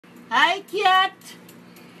Hi, cat.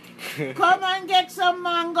 Come and get some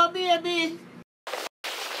mango, baby.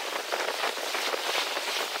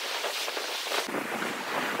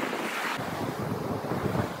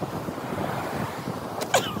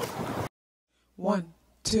 One,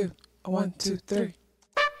 two, 1, 2, 3.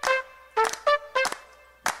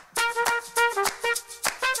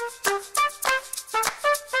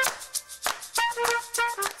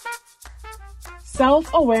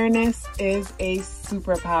 Self-awareness is a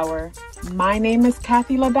superpower. My name is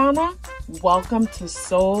KathyLaDonna. Welcome to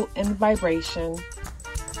Soul and Vibration.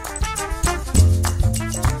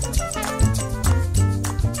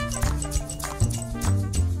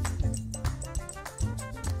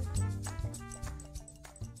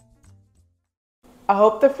 I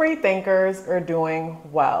hope the free thinkers are doing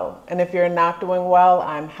well. And if you're not doing well,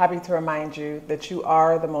 I'm happy to remind you that you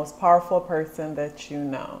are the most powerful person that you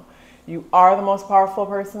know. You are the most powerful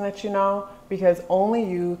person that you know because only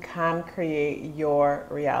you can create your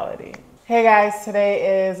reality. Hey guys,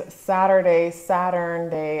 today is Saturday, Saturn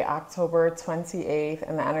Day, October 28th,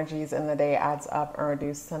 and the energies in the day adds up and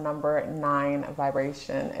reduce to number 9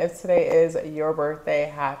 vibration. If today is your birthday,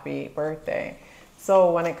 happy birthday.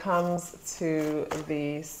 So when it comes to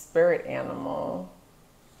the spirit animal,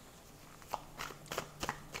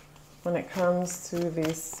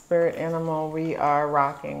 we are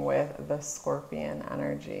rocking with the Scorpion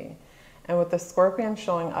energy. And with the Scorpion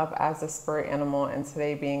showing up as the spirit animal and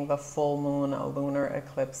today being the full moon lunar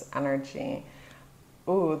eclipse energy,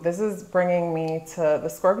 this is bringing me to, the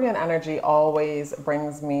Scorpion energy always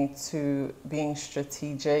brings me to being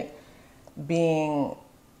strategic, being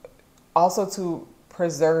also to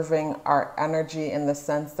preserving our energy in the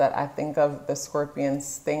sense that I think of the Scorpion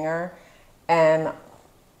stinger. And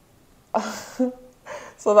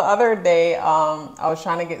so the other day, I was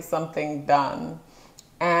trying to get something done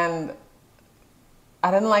and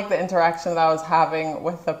I didn't like the interaction that I was having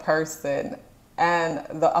with the person. And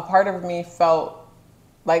a part of me felt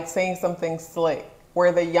like saying something slick,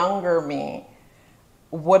 where the younger me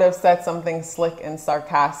would have said something slick and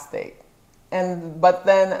sarcastic. But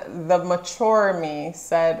then the mature me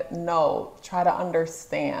said, no, try to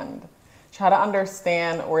understand. Try to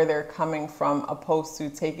understand where they're coming from, opposed to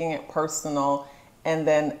taking it personal and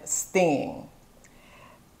then stinging.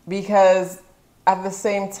 Because at the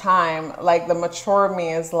same time, like the mature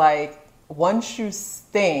me is like, once you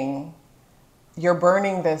sting, you're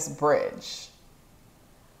burning this bridge.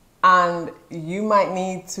 And you might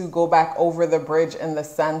need to go back over the bridge in the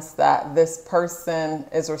sense that this person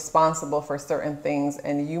is responsible for certain things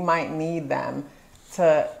and you might need them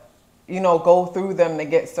to, go through them to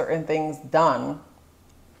get certain things done.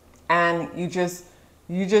 And you just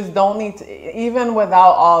don't need to, even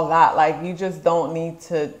without all that, like you just don't need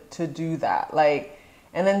to do that. Like,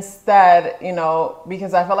 and instead,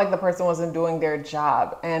 because I felt like the person wasn't doing their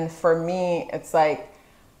job. And for me, it's like,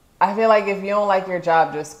 I feel like if you don't like your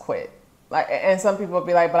job, just quit. Like, and some people will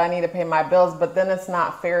be like, but I need to pay my bills. But then it's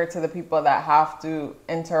not fair to the people that have to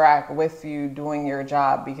interact with you doing your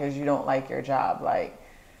job because you don't like your job. Like,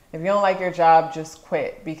 if you don't like your job, just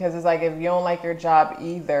quit. Because it's like, if you don't like your job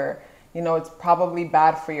either, it's probably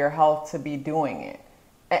bad for your health to be doing it.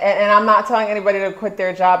 And I'm not telling anybody to quit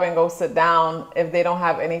their job and go sit down if they don't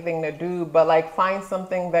have anything to do. But like, find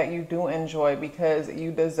something that you do enjoy because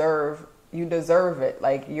you deserve it.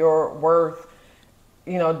 Like, you're worth,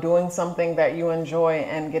 doing something that you enjoy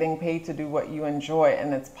and getting paid to do what you enjoy,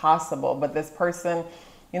 and it's possible. But this person,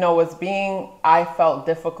 I felt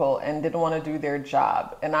difficult and didn't want to do their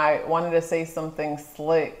job. And I wanted to say something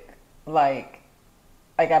slick, like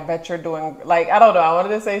I bet you're doing, like, I don't know. I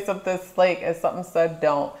wanted to say something slick and something said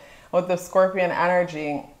don't. With the Scorpion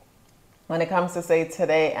energy, when it comes to say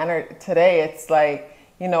today, it's like,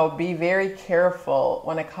 be very careful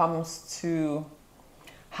when it comes to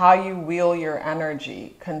how you wield your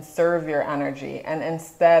energy, conserve your energy. And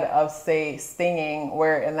instead of stinging,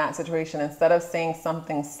 where in that situation, instead of saying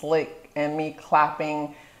something slick and me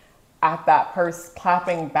clapping back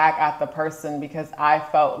at the person because I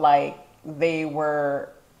felt like they weren't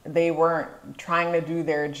trying to do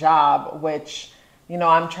their job, which,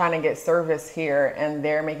 I'm trying to get service here and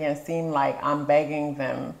they're making it seem like I'm begging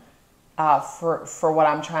them for what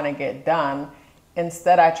I'm trying to get done.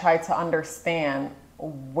 Instead, I try to understand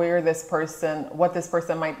what this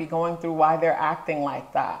person might be going through, why they're acting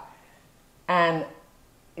like that. And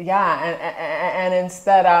and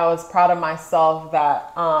instead I was proud of myself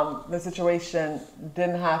that the situation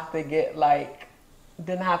didn't have to get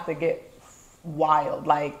wild.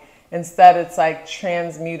 Like, instead it's like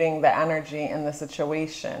transmuting the energy in the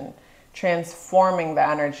situation, transforming the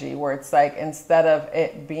energy, where it's like, instead of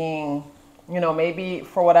it being, maybe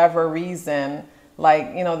for whatever reason,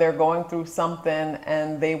 like, they're going through something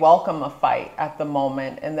and they welcome a fight at the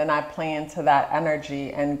moment. And then I play into that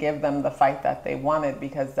energy and give them the fight that they wanted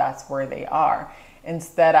because that's where they are.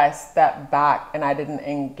 Instead, I stepped back and I didn't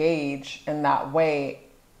engage in that way.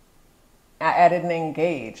 I didn't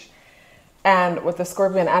engage. And with the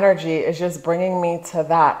Scorpion energy, it's just bringing me to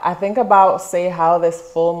that. I think about, say, how this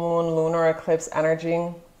full moon lunar eclipse energy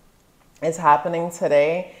is happening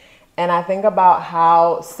today. And I think about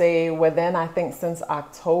how, say, within, I think since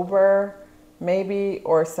October, maybe,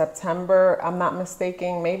 or September, I'm not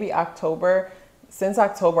mistaken, maybe October. Since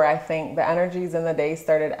October, I think the energies in the day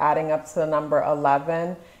started adding up to the number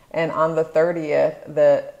 11. And on the 30th,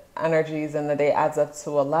 the energies in the day adds up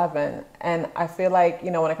to 11. And I feel like,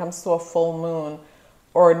 when it comes to a full moon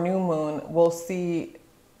or a new moon, we'll see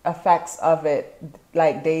effects of it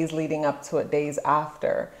like days leading up to it, days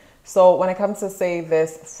after. So when it comes to, say,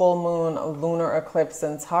 this full moon lunar eclipse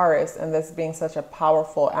in Taurus, and this being such a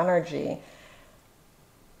powerful energy,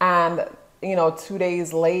 and 2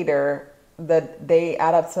 days later the day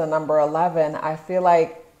add up to the number 11, I feel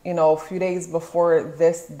like, a few days before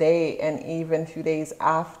this day and even a few days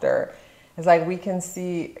after, it's like we can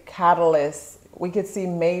see catalysts, we could see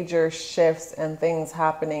major shifts and things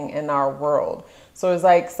happening in our world. So it's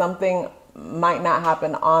like something might not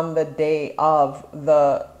happen on the day of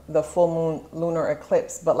the full moon lunar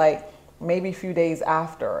eclipse, but like maybe a few days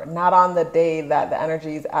after, not on the day that the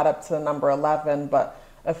energies add up to the number 11, but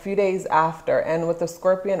a few days after. And with the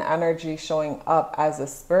Scorpion energy showing up as a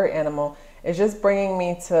spirit animal, it's just bringing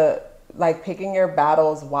me to like picking your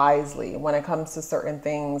battles wisely when it comes to certain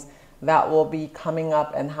things that will be coming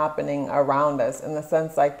up and happening around us, in the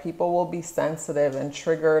sense like people will be sensitive and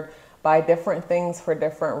triggered by different things for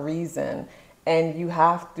different reason. And you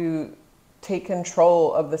have to take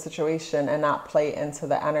control of the situation and not play into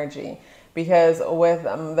the energy. Because with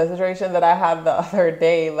the situation that I had the other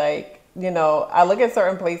day, like, I look at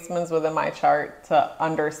certain placements within my chart to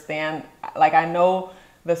understand, like, I know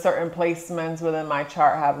the certain placements within my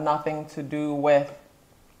chart have nothing to do with,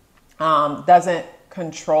 doesn't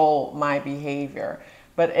control my behavior,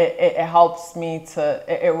 but it helps me to,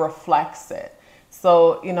 it reflects it.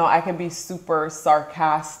 So, I can be super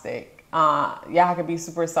sarcastic. I could be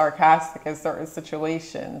super sarcastic in certain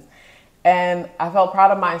situations. And I felt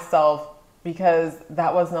proud of myself because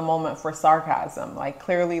that wasn't a moment for sarcasm. Like,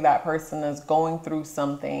 clearly that person is going through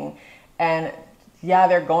something, and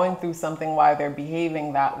they're going through something while they're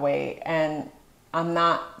behaving that way. And I'm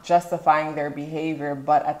not justifying their behavior,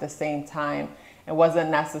 but at the same time, it wasn't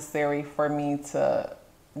necessary for me to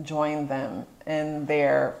join them in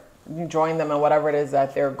whatever it is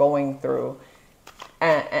that they're going through.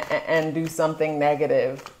 And do something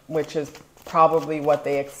negative, which is probably what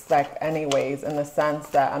they expect anyways, in the sense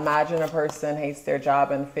that, imagine a person hates their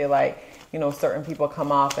job and feel like, certain people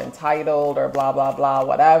come off entitled or blah, blah, blah,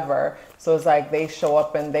 whatever. So it's like they show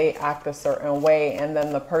up and they act a certain way. And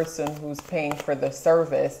then the person who's paying for the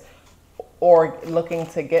service or looking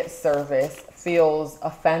to get service feels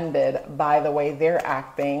offended by the way they're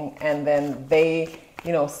acting. And then they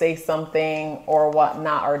say something or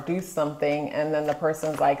whatnot, or do something, and then the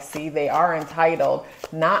person's like, see, they are entitled,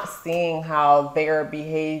 not seeing how their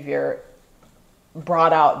behavior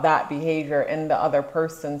brought out that behavior in the other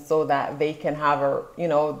person, so that they can have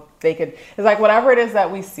it's like whatever it is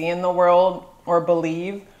that we see in the world or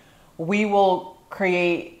believe, we will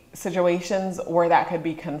create situations where that could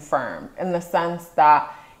be confirmed, in the sense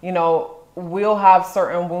that, we'll have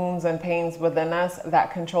certain wounds and pains within us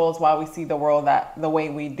that controls why we see the world the way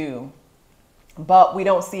we do. But we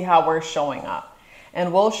don't see how we're showing up.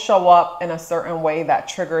 And we'll show up in a certain way that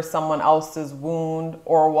triggers someone else's wound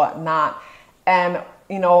or whatnot. And,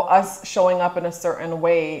 us showing up in a certain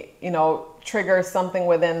way, triggers something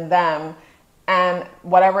within them. And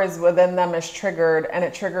whatever is within them is triggered, and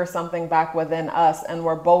it triggers something back within us. And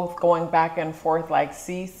we're both going back and forth like,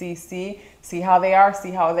 see how they are,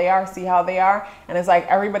 see how they are, see how they are. And it's like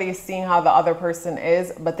everybody is seeing how the other person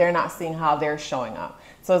is, but they're not seeing how they're showing up.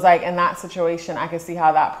 So it's like in that situation, I could see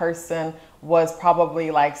how that person was probably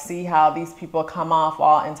like, see how these people come off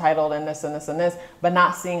all entitled and this and this and this, but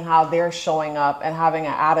not seeing how they're showing up and having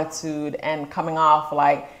an attitude and coming off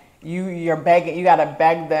like, you're begging, you got to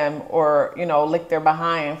beg them or, lick their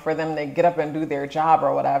behind for them to get up and do their job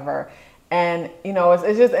or whatever. And,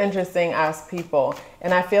 it's just interesting as people.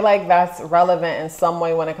 And I feel like that's relevant in some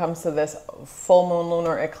way when it comes to this full moon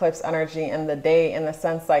lunar eclipse energy in the day, in the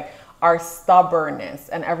sense like our stubbornness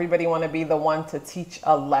and everybody want to be the one to teach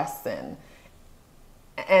a lesson.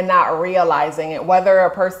 and not realizing it, whether a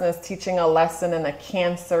person is teaching a lesson in a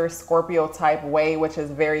Cancer, Scorpio type way, which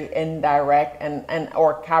is very indirect,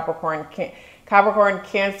 or Capricorn,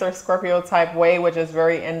 Cancer, Scorpio type way, which is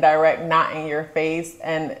very indirect, not in your face,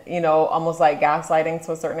 and, you know, almost like gaslighting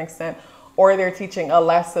to a certain extent, or they're teaching a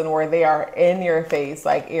lesson where they are in your face,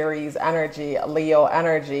 like Aries energy, Leo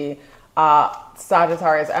energy,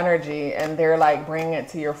 Sagittarius energy, and they're like bringing it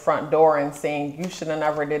to your front door and saying you should have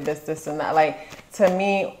never did this, this, and that. Like, to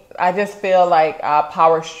me, I just feel like a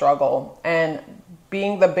power struggle, and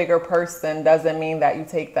being the bigger person doesn't mean that you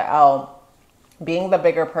take the L. Being the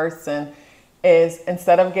bigger person is,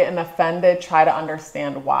 instead of getting offended, try to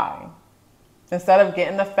understand why. Instead of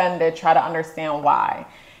getting offended, try to understand why.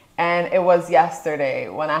 And it was yesterday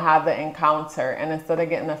when I had the encounter, and instead of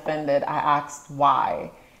getting offended, I asked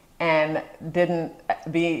why, and didn't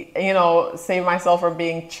save myself from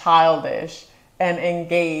being childish and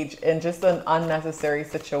engage in just an unnecessary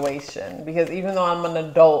situation. Because even though I'm an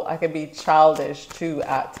adult, I could be childish too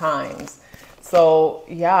at times. So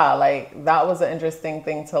yeah, like, that was an interesting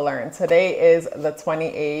thing to learn. Today is the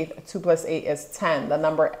 28th. 2 + 8 is 10. The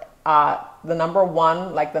number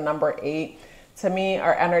 1, like the number 8, to me,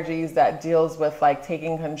 are energies that deals with like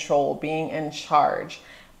taking control, being in charge.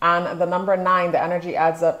 And the number 9, the energy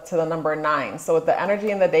adds up to the number 9. So with the energy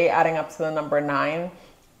in the day adding up to the number 9,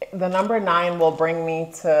 the number 9 will bring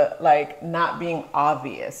me to like not being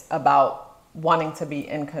obvious about wanting to be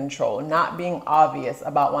in control, not being obvious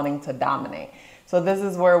about wanting to dominate. So this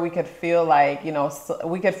is where we could feel like, you know,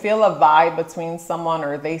 we could feel a vibe between someone,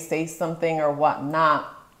 or they say something or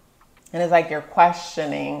whatnot. And it's like you're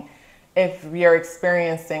questioning if you're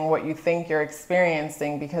experiencing what you think you're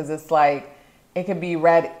experiencing, because it's like, it could be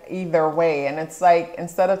read either way. And it's like,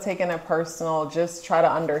 instead of taking it personal, just try to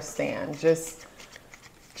understand. Just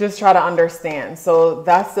try to understand. So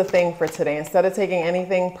that's the thing for today. Instead of taking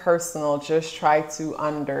anything personal, just try to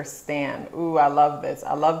understand. Ooh, I love this.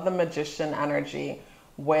 I love the Magician energy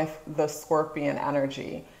with the Scorpion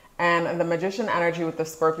energy. And the Magician energy with the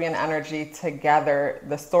Scorpion energy together,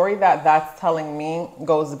 the story that that's telling me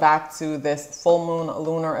goes back to this full moon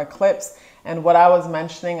lunar eclipse. And what I was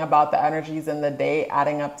mentioning about the energies in the day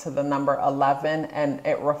adding up to the number 11, and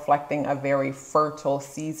it reflecting a very fertile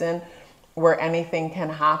season where anything can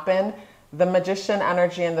happen. The Magician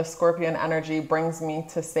energy and the Scorpion energy brings me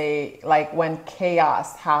to say, like, when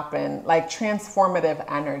chaos happened, like transformative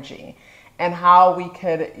energy, and how we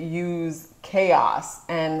could use chaos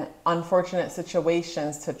and unfortunate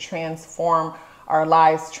situations to transform our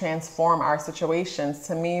lives, transform our situations.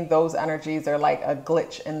 To me, those energies are like a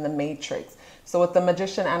glitch in the matrix. So with the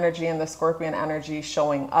Magician energy and the Scorpion energy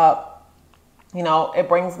showing up, you know, it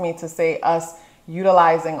brings me to say us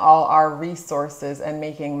utilizing all our resources and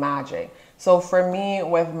making magic. So for me,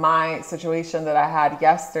 with my situation that I had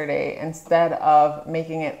yesterday, instead of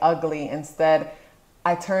making it ugly, instead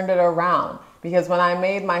I turned it around. Because when I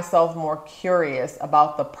made myself more curious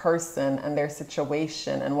about the person and their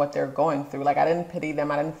situation and what they're going through, like, I didn't pity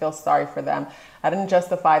them, I didn't feel sorry for them, I didn't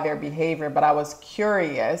justify their behavior, but I was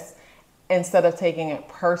curious instead of taking it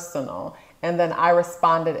personal. And then I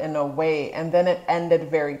responded in a way, and then it ended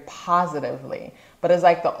very positively. But it's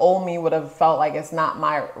like the old me would have felt like it's not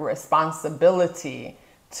my responsibility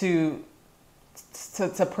to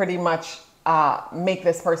pretty much make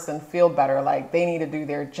this person feel better, like they need to do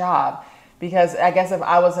their job. Because I guess if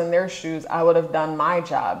I was in their shoes, I would have done my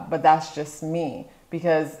job, but that's just me.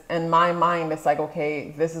 Because in my mind, it's like, okay,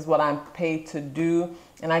 this is what I'm paid to do,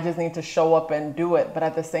 and I just need to show up and do it. But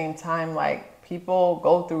at the same time, like, people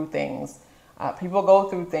go through things.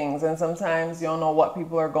 And sometimes you don't know what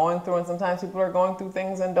people are going through, and sometimes people are going through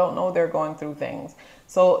things and don't know they're going through things.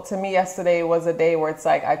 So to me, yesterday was a day where it's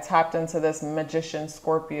like I tapped into this Magician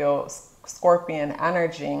Scorpion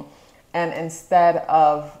energy, and instead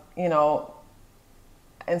of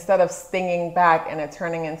stinging back and it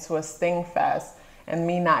turning into a sting fest and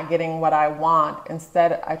me not getting what I want,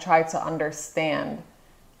 instead I tried to understand.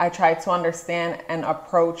 I tried to understand and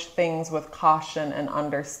approach things with caution and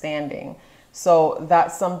understanding. So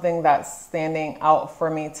that's something that's standing out for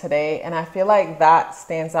me today. And I feel like that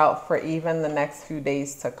stands out for even the next few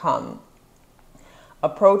days to come.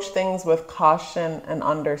 Approach things with caution and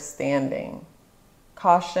understanding.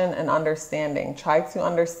 Caution and understanding. Try to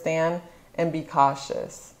understand and be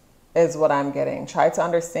cautious is what I'm getting. Try to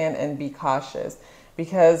understand and be cautious.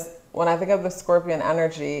 Because when I think of the Scorpion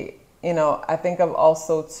energy, I think of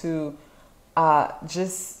also too,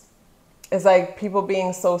 it's like people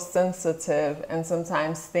being so sensitive and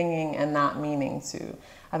sometimes stinging and not meaning to.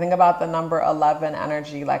 I think about the number 11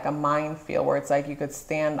 energy like a minefield, where it's like you could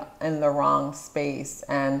stand in the wrong space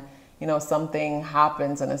and you know, something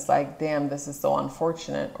happens and it's like, damn, this is so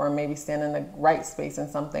unfortunate, or maybe stand in the right space and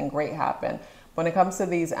something great happened. When it comes to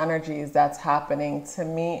these energies that's happening, to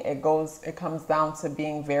me, it comes down to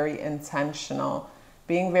being very intentional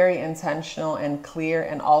and clear,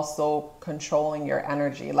 and also controlling your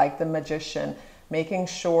energy. Like the magician, making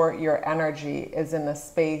sure your energy is in a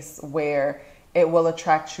space where it will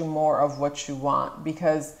attract you more of what you want.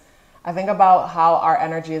 Because I think about how our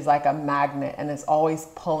energy is like a magnet, and it's always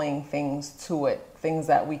pulling things to it, things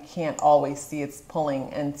that we can't always see it's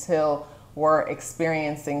pulling until we're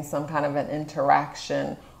experiencing some kind of an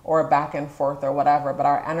interaction or a back and forth or whatever. But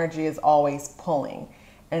our energy is always pulling.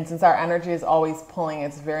 And since our energy is always pulling,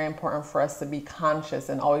 it's very important for us to be conscious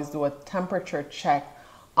and always do a temperature check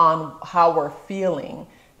on how we're feeling,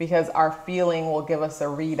 because our feeling will give us a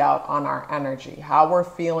readout on our energy. How we're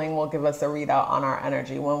feeling will give us a readout on our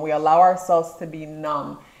energy. When we allow ourselves to be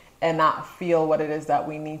numb and not feel what it is that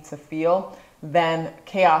we need to feel, then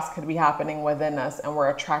chaos could be happening within us, and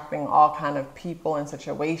we're attracting all kind of people and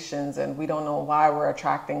situations, and we don't know why we're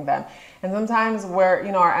attracting them. And sometimes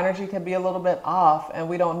our energy could be a little bit off and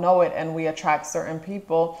we don't know it, and we attract certain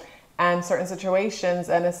people and certain situations,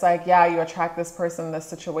 and it's like, yeah, you attract this person, this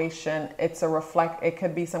situation. It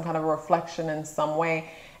could be some kind of a reflection in some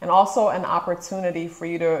way, and also an opportunity for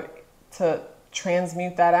you to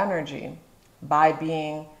transmute that energy by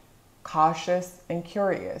being cautious and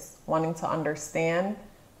curious, wanting to understand,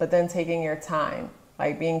 but then taking your time,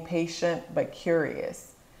 like being patient but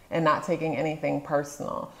curious and not taking anything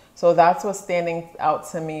personal. So that's what's standing out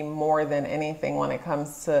to me more than anything when it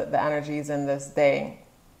comes to the energies in this day.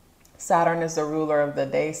 Saturn is the ruler of the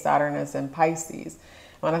day. Saturn is in Pisces.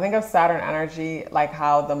 When I think of Saturn energy, like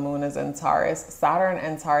how the moon is in Taurus, Saturn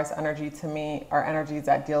and Taurus energy to me are energies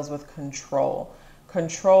that deals with control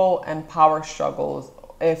and power struggles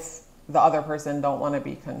if the other person don't want to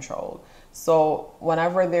be controlled. So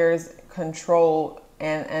whenever there's control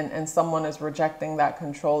and someone is rejecting that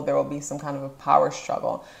control, there will be some kind of a power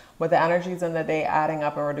struggle. With the energies in the day adding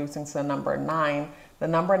up and reducing to the number 9, the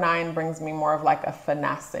number 9 brings me more of like a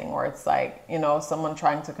finessing, where it's like, someone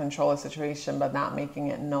trying to control a situation but not making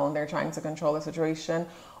it known they're trying to control a situation.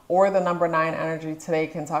 Or the number 9 energy today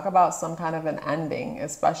can talk about some kind of an ending,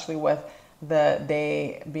 especially with the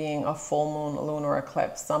day being a full moon lunar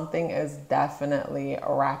eclipse. Something is definitely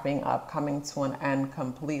wrapping up, coming to an end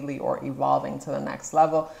completely, or evolving to the next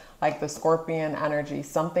level. Like the Scorpion energy,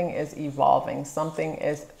 something is evolving, something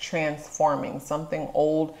is transforming, something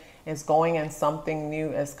old is going and something new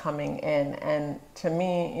is coming in. And to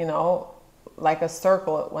me, like a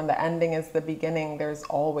circle, when the ending is the beginning, there's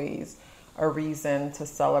always a reason to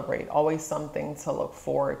celebrate, always something to look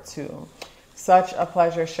forward to. Such a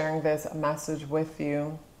pleasure sharing this message with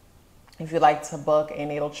you. If you'd like to book a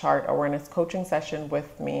natal chart awareness coaching session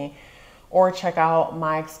with me, or check out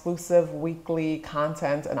my exclusive weekly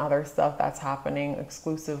content and other stuff that's happening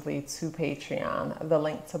exclusively to Patreon, the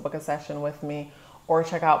link to book a session with me or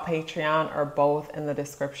check out Patreon are both in the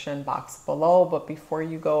description box below. But before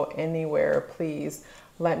you go anywhere, please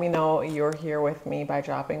let me know you're here with me by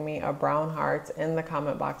dropping me a brown heart in the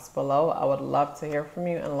comment box below. I would love to hear from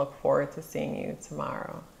you and look forward to seeing you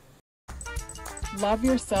tomorrow. Love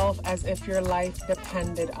yourself as if your life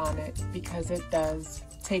depended on it, because it does.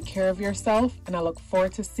 Take care of yourself, and I look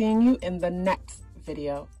forward to seeing you in the next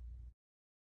video.